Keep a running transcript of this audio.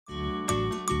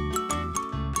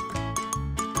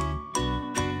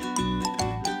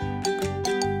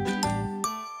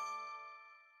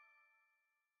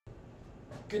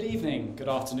Good evening, good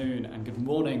afternoon, and good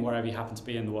morning wherever you happen to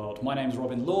be in the world. My name is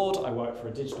Robin Lord. I work for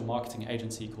a digital marketing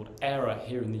agency called Aira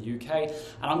here in the UK,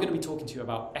 and I'm going to be talking to you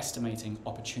about estimating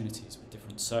opportunities with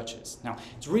different searches. Now,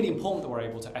 it's really important that we're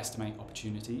able to estimate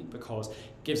opportunity because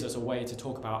it gives us a way to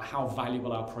talk about how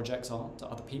valuable our projects are to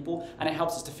other people, and it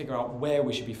helps us to figure out where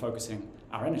we should be focusing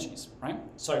our energies, right?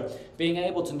 So being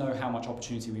able to know how much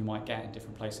opportunity we might get in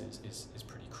different places is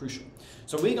pretty crucial.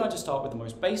 So we're going to start with the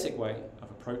most basic way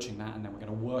of approaching that, and then we're going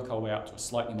to work our way up to a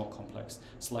slightly more complex,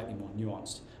 slightly more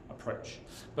nuanced approach.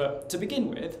 But to begin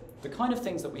with, the kind of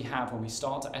things that we have when we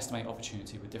start to estimate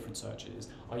opportunity with different searches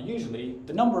are usually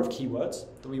the number of keywords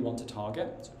that we want to target.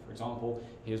 So for example,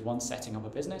 here's one, setting up a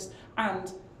business,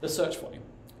 and the search volume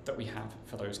that we have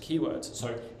for those keywords.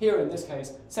 So here in this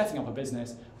case, setting up a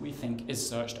business, we think is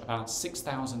searched about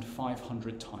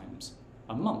 6,500 times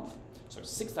a month. So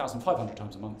 6,500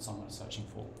 times a month someone is searching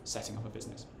for setting up a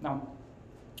business. Now,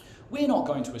 we're not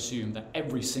going to assume that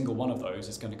every single one of those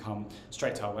is going to come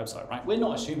straight to our website, right? We're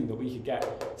not assuming that we could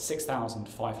get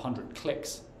 6,500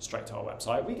 clicks straight to our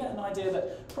website. We get an idea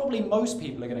that probably most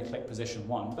people are going to click position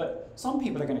 1, but some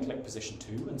people are going to click position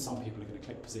 2, and some people are going to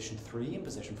click position 3 and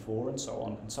position 4, and so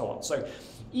on and so on. So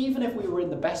even if we were in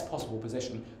the best possible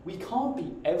position, we can't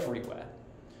be everywhere.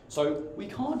 So we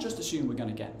can't just assume we're going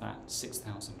to get that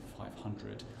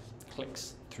 6,500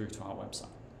 clicks through to our website.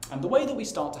 And the way that we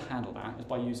start to handle that is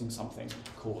by using something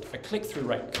called a click-through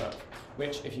rate curve,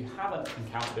 which, if you haven't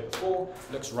encountered it before,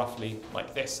 looks roughly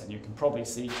like this. And you can probably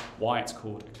see why it's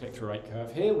called a click-through rate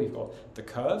curve here. We've got the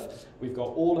curve, we've got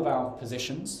all of our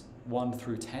positions, 1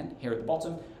 through 10, here at the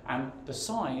bottom, and the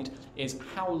side is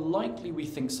how likely we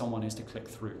think someone is to click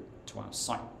through to our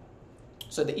site.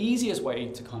 So the easiest way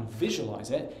to kind of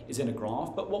visualize it is in a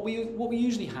graph, but what we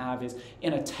usually have is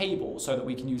in a table so that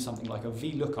we can use something like a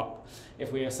VLOOKUP.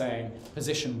 If we are saying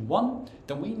position 1,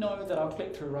 then we know that our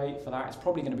click-through rate for that is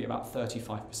probably going to be about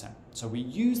 35%. So we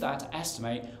use that to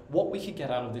estimate what we could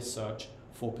get out of this search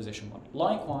for position 1.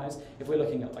 Likewise, if we're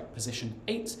looking at like position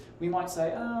 8, we might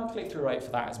say, our click-through rate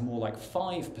for that is more like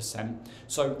 5%.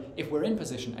 So if we're in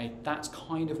position 8, that's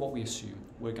kind of what we assume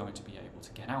we're going to be able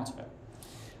to get out of it.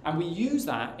 And we use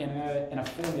that in a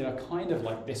formula kind of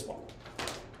like this one.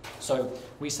 So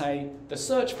we say the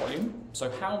search volume,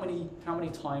 so how many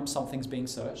times something's being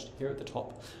searched here at the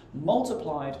top,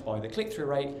 multiplied by the click-through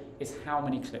rate is how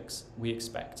many clicks we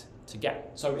expect to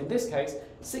get. So in this case,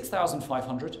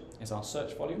 6,500 is our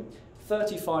search volume,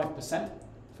 35%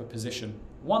 for position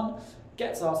 1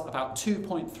 gets us about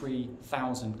 2.3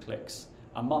 thousand clicks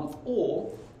a month,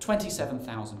 or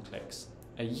 27,000 clicks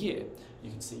a year. You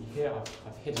can see here,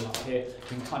 I've hidden up here, you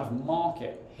can kind of mark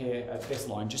it here at this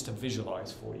line just to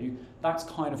visualize for you. That's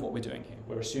kind of what we're doing here.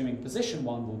 We're assuming position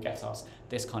 1 will get us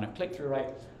this kind of click-through rate,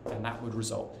 and that would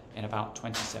result in about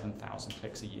 27,000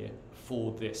 clicks a year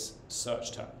for this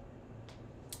search term.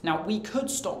 Now, we could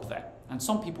stop there, and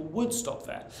some people would stop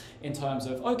there in terms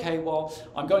of, okay, well,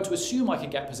 I'm going to assume I could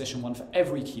get position 1 for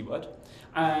every keyword,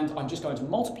 and I'm just going to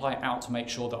multiply it out to make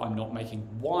sure that I'm not making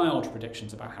wild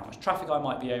predictions about how much traffic I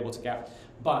might be able to get,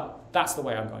 but that's the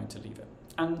way I'm going to leave it.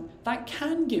 And that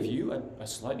can give you a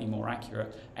slightly more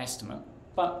accurate estimate,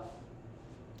 but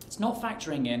it's not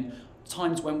factoring in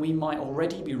times when we might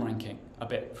already be ranking a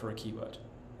bit for a keyword,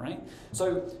 right?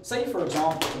 So say, for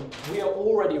example, we are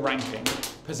already ranking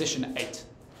position 8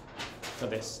 for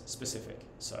this specific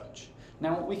search.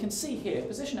 Now, we can see here,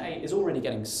 position 8 is already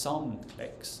getting some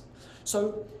clicks.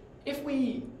 So if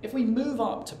we move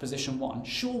up to position 1,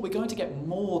 sure, we're going to get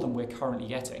more than we're currently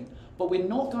getting, but we're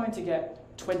not going to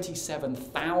get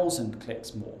 27,000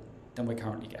 clicks more than we're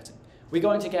currently getting. We're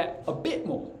going to get a bit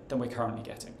more than we're currently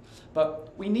getting.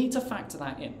 But we need to factor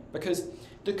that in, because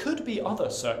there could be other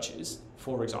searches,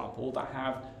 for example, that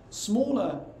have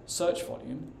smaller search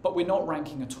volume, but we're not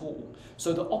ranking at all.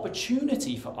 So the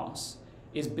opportunity for us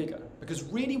is bigger, because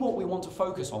really what we want to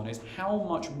focus on is how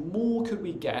much more could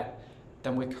we get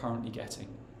than we're currently getting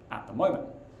at the moment.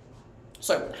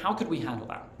 So how could we handle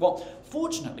that? Well,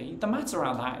 fortunately, the math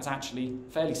around that is actually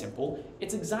fairly simple.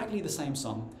 It's exactly the same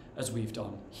sum as we've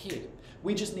done here.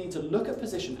 We just need to look at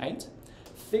position 8,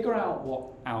 figure out what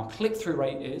our click-through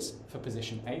rate is for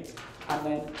position 8, and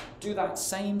then do that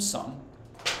same sum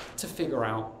to figure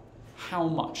out how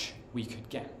much we could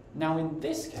get. Now, in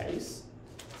this case,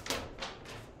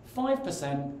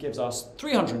 5% gives us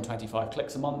 325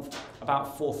 clicks a month,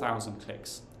 about 4,000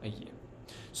 clicks a year.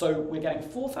 So we're getting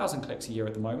 4,000 clicks a year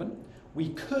at the moment. We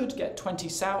could get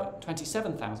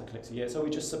 27,000 clicks a year, so we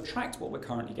just subtract what we're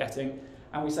currently getting,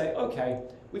 and we say, okay,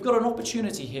 we've got an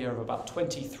opportunity here of about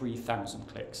 23,000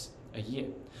 clicks a year.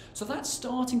 So that's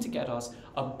starting to get us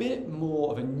a bit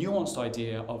more of a nuanced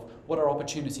idea of what our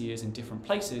opportunity is in different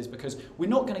places, because we're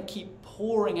not going to keep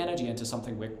pouring energy into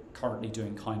something we're currently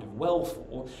doing kind of well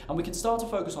for, and we can start to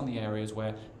focus on the areas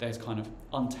where there's kind of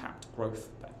untapped growth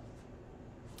there.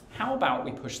 How about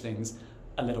we push things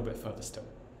a little bit further still?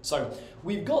 So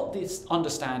we've got this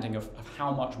understanding of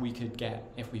how much we could get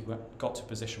if we got to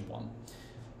position 1.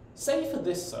 Say for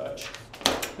this search,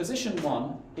 position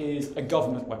 1 is a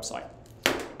government website,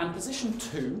 and position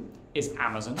 2 is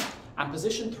Amazon, and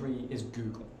position 3 is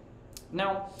Google.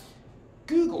 Now,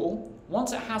 Google,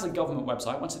 once it has a government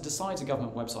website, once it decides a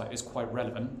government website is quite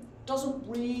relevant, doesn't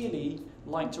really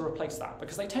like to replace that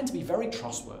because they tend to be very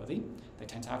trustworthy, they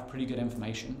tend to have pretty good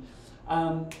information.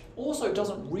 Also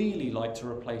doesn't really like to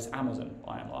replace Amazon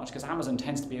by and large, because Amazon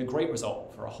tends to be a great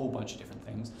result for a whole bunch of different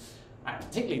things, and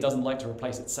particularly doesn't like to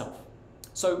replace itself.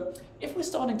 So if we're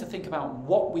starting to think about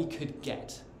what we could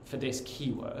get for this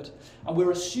keyword, and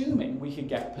we're assuming we could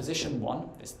get position 1,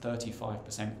 this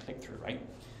 35% click-through rate,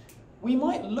 we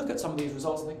might look at some of these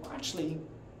results and think, well, actually,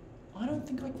 I don't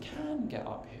think I can get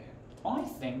up here. I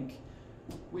think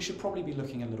we should probably be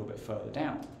looking a little bit further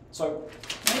down. So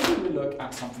maybe we look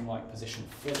at something like position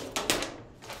 4.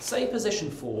 Say position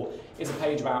 4 is a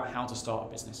page about how to start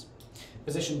a business.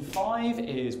 Position 5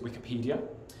 is Wikipedia.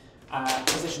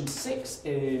 Position 6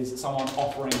 is someone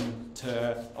offering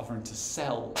to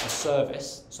sell a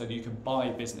service so that you can buy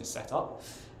business setup.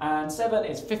 And 7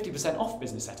 is 50% off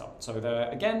business setup. So they're,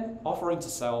 again, offering to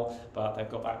sell, but they've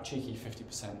got that cheeky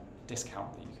 50%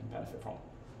 discount that you can benefit from.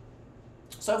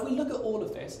 So if we look at all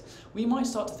of this, we might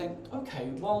start to think, okay,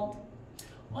 well,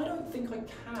 I don't think I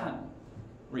can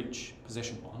reach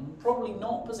position 1, probably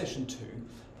not position 2,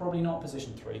 probably not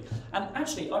position 3. And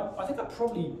actually, I think I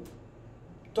probably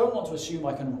don't want to assume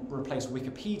I can replace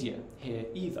Wikipedia here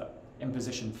either in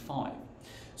position 5.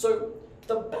 So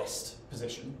the best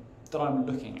position that I'm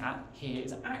looking at here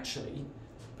is actually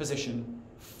position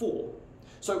 4.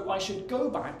 So I should go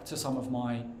back to some of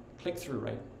my click-through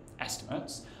rate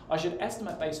estimates. I should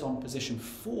estimate based on position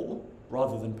 4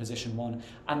 rather than position 1,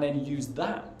 and then use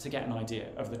that to get an idea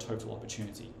of the total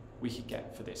opportunity we could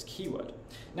get for this keyword.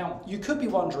 Now, you could be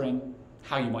wondering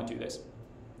how you might do this.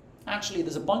 Actually,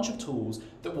 there's a bunch of tools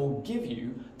that will give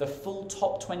you the full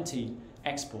top 20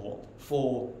 export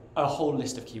for a whole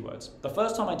list of keywords. The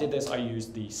first time I did this, I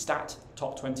used the stat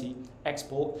top 20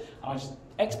 export, and I just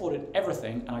exported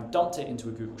everything and I dumped it into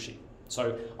a Google Sheet.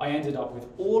 So I ended up with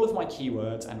all of my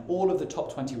keywords and all of the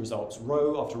top 20 results,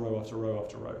 row after row after row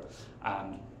after row,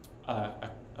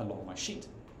 along my sheet.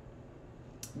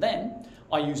 Then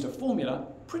I used a formula,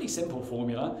 pretty simple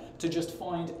formula, to just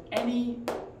find any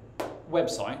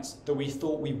websites that we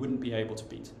thought we wouldn't be able to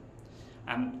beat.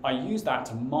 And I used that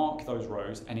to mark those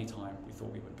rows anytime we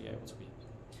thought we would be able to beat.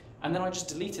 And then I just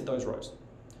deleted those rows.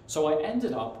 So I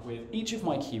ended up with each of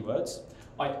my keywords,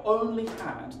 I only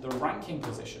had the ranking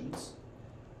positions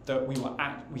that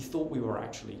we thought we were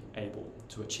actually able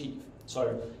to achieve.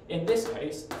 So in this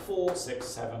case, 4, 6,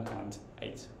 7, and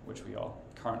 8, which we are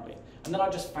currently. And then I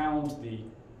just found the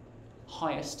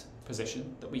highest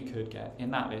position that we could get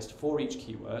in that list for each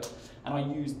keyword, and I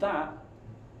used that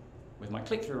with my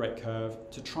click-through rate curve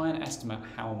to try and estimate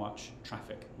how much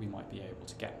traffic we might be able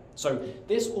to get. So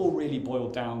this all really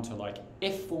boiled down to like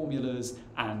if formulas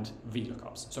and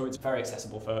VLOOKUPs. So it's very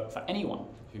accessible for anyone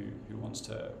who wants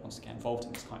to get involved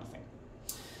in this kind of thing.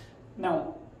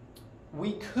 Now,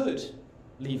 we could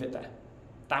leave it there.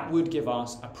 That would give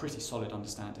us a pretty solid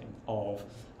understanding of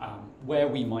where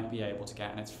we might be able to get,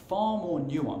 and it's far more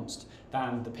nuanced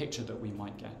than the picture that we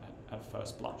might get at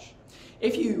first blush.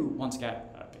 If you want to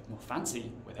get a bit more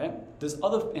fancy with it, there's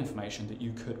other information that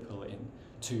you could pull in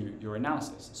to your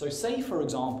analysis. So say, for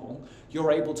example,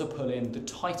 you're able to pull in the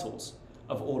titles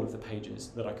of all of the pages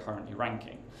that are currently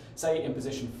ranking. Say in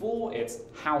position 4, it's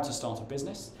how to start a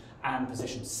business, and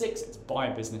position 6, it's buy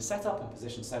a business setup, and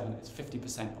position 7, it's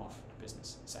 50% off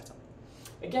business setup.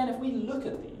 Again, if we look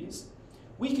at these,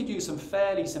 we could use some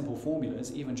fairly simple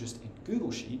formulas, even just in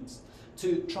Google Sheets,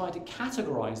 to try to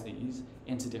categorize these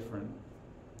into different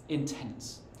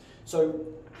intents. So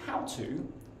how to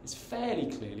is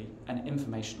fairly clearly an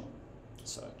informational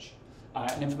search,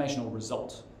 an informational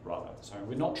result rather. So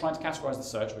we're not trying to categorize the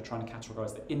search, we're trying to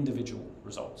categorize the individual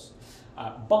results.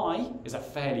 Buy is a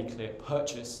fairly clear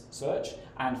purchase search,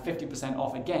 and 50%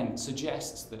 off again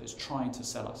suggests that it's trying to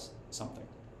sell us something.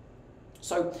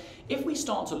 So if we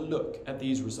start to look at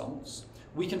these results,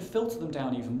 we can filter them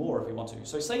down even more if we want to.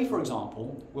 So say, for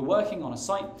example, we're working on a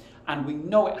site and we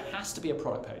know it has to be a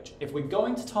product page. If we're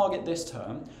going to target this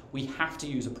term, we have to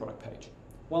use a product page.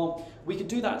 Well, we could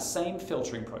do that same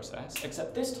filtering process,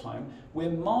 except this time we're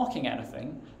marking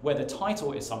anything where the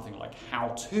title is something like how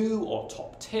to, or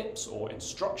top tips, or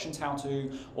instructions how to,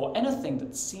 or anything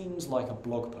that seems like a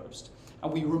blog post.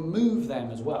 And we remove them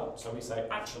as well. So we say,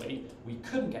 actually, we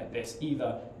couldn't get this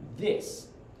either. This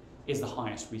is the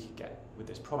highest we could get with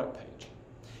this product page.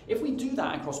 If we do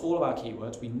that across all of our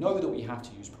keywords, we know that we have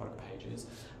to use product pages,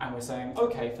 and we're saying,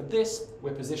 okay, for this,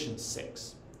 we're position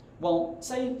 6. Well,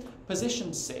 say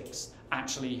position 6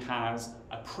 actually has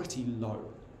a pretty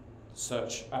low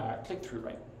search click-through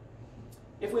rate.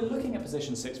 If we're looking at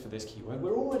position 6 for this keyword,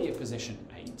 we're already at position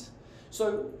 8.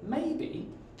 So maybe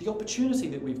the opportunity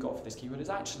that we've got for this keyword is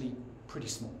actually pretty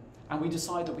small, and we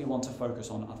decide that we want to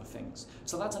focus on other things.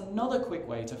 So that's another quick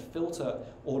way to filter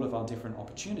all of our different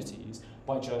opportunities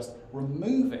by just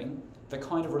removing the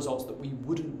kind of results that we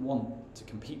wouldn't want to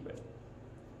compete with.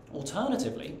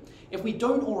 Alternatively, if we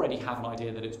don't already have an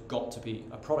idea that it's got to be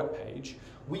a product page,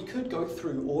 we could go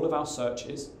through all of our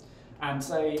searches and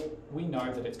say we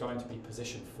know that it's going to be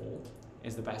position 4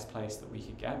 is the best place that we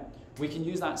could get. We can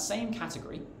use that same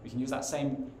category, we can use that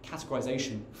same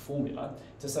categorization formula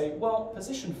to say, well,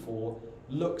 position 4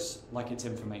 looks like it's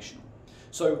informational.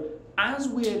 So as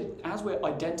we're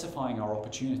identifying our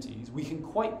opportunities, we can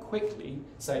quite quickly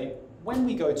say, when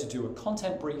we go to do a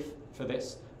content brief for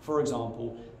this, for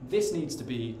example, this needs to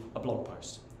be a blog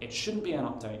post. It shouldn't be an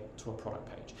update to a product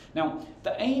page. Now,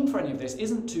 the aim for any of this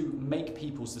isn't to make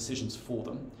people's decisions for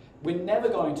them. We're never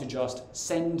going to just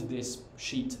send this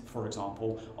sheet, for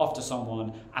example, off to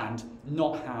someone and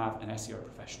not have an SEO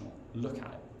professional look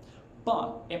at it.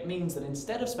 But it means that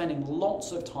instead of spending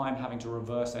lots of time having to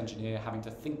reverse engineer, having to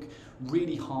think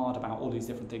really hard about all these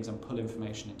different things and pull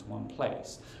information into one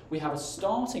place, we have a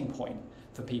starting point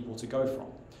for people to go from.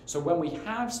 So when we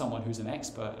have someone who's an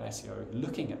expert at SEO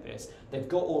looking at this, they've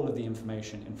got all of the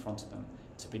information in front of them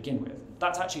to begin with.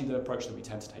 That's actually the approach that we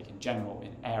tend to take in general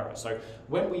in Aira. So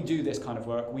when we do this kind of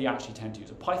work, we actually tend to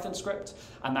use a Python script,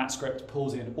 and that script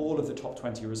pulls in all of the top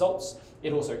 20 results.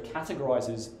 It also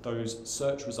categorizes those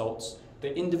search results,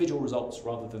 the individual results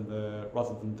rather than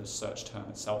the search term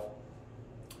itself,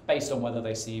 based on whether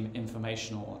they seem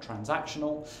informational or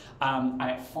transactional, and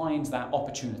it finds that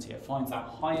opportunity, it finds that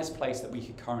highest place that we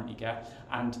could currently get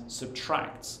and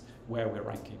subtracts where we're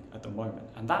ranking at the moment.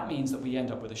 And that means that we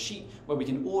end up with a sheet where we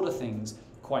can order things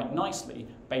quite nicely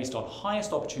based on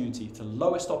highest opportunity to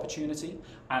lowest opportunity,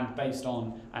 and based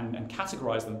on and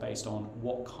categorize them based on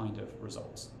what kind of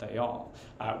results they are.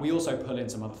 We also pull in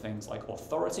some other things like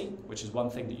authority, which is one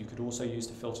thing that you could also use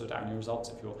to filter down your results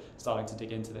if you're starting to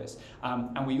dig into this.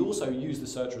 And we also use the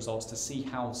search results to see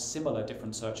how similar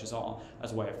different searches are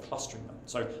as a way of clustering them.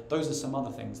 So those are some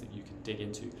other things that you can dig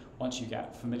into once you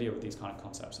get familiar with these kind of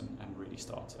concepts and really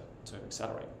start to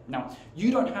accelerate. Now,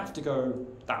 you don't have to go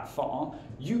that far.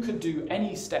 You could do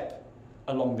any step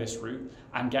along this route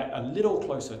and get a little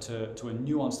closer to a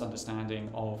nuanced understanding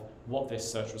of what this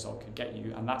search result could get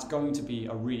you, and that's going to be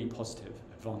a really positive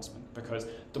advancement, because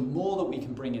the more that we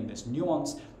can bring in this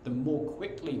nuance, the more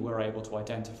quickly we're able to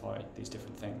identify these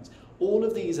different things. All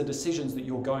of these are decisions that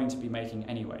you're going to be making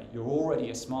anyway. You're already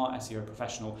a smart SEO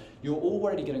professional. You're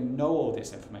already going to know all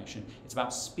this information. It's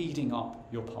about speeding up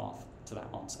your path to that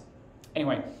answer.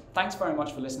 Anyway, thanks very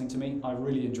much for listening to me. I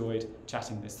really enjoyed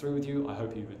chatting this through with you. I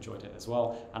hope you've enjoyed it as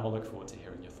well, and I'll look forward to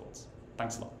hearing your thoughts.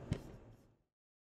 Thanks a lot.